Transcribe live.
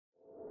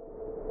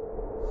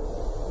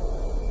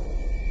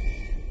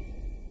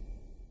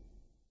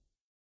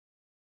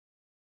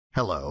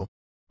Hello,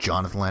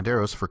 Jonathan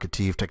Landeros for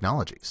Cative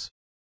Technologies.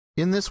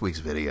 In this week's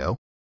video,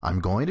 I'm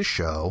going to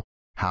show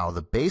how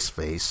the base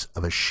face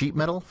of a sheet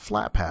metal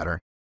flat pattern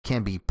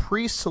can be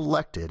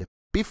pre-selected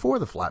before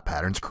the flat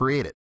pattern's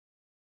created.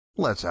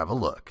 Let's have a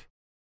look.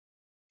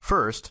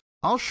 First,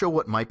 I'll show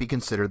what might be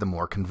considered the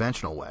more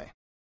conventional way.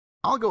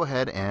 I'll go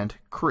ahead and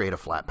create a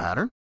flat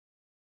pattern.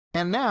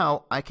 And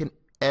now I can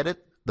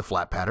edit the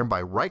flat pattern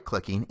by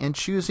right-clicking and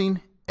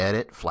choosing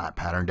Edit Flat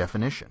Pattern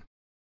Definition.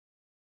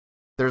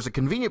 There's a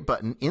convenient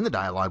button in the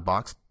dialog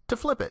box to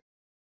flip it.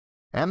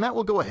 And that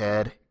will go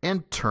ahead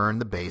and turn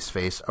the base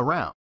face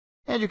around.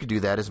 And you can do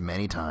that as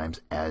many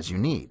times as you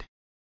need.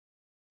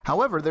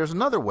 However, there's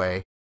another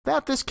way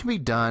that this can be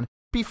done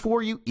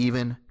before you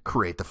even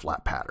create the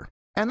flat pattern.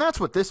 And that's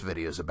what this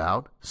video is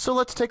about, so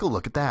let's take a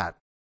look at that.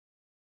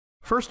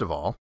 First of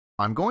all,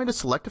 I'm going to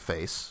select a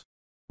face,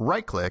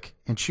 right-click,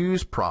 and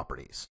choose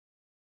Properties.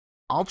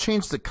 I'll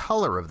change the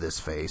color of this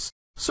face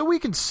so we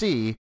can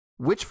see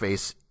which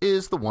face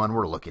is the one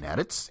we're looking at.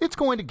 It's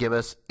going to give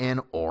us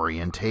an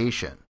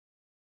orientation.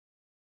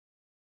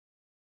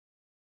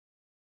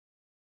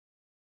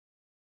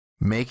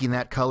 Making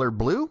that color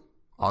blue,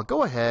 I'll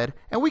go ahead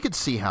and we can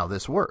see how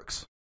this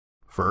works.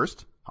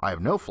 First, I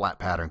have no flat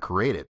pattern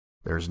created.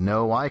 There's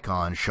no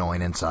icon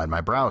showing inside my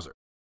browser.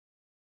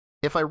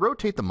 If I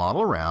rotate the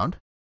model around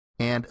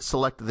and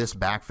select this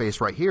back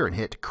face right here and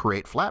hit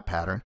Create Flat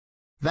Pattern,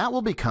 that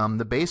will become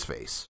the base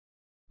face.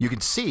 You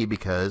can see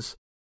because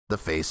the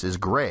face is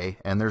gray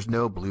and there's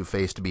no blue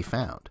face to be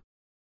found.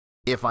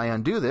 If I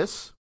undo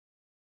this,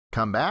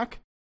 come back,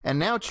 and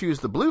now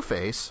choose the blue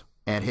face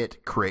and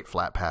hit Create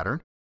Flat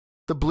Pattern,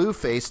 the blue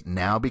face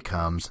now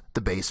becomes the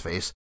base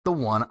face, the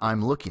one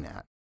I'm looking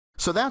at.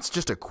 So that's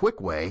just a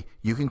quick way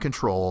you can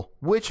control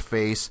which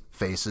face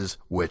faces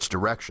which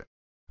direction.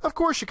 Of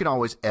course, you can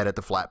always edit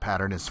the flat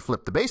pattern and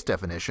flip the base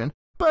definition,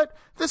 but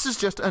this is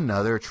just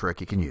another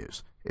trick you can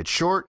use. It's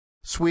short,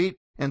 sweet,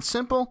 and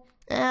simple,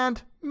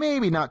 and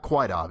maybe not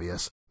quite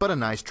obvious, but a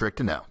nice trick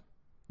to know.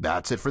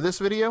 That's it for this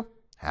video.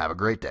 Have a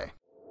great day.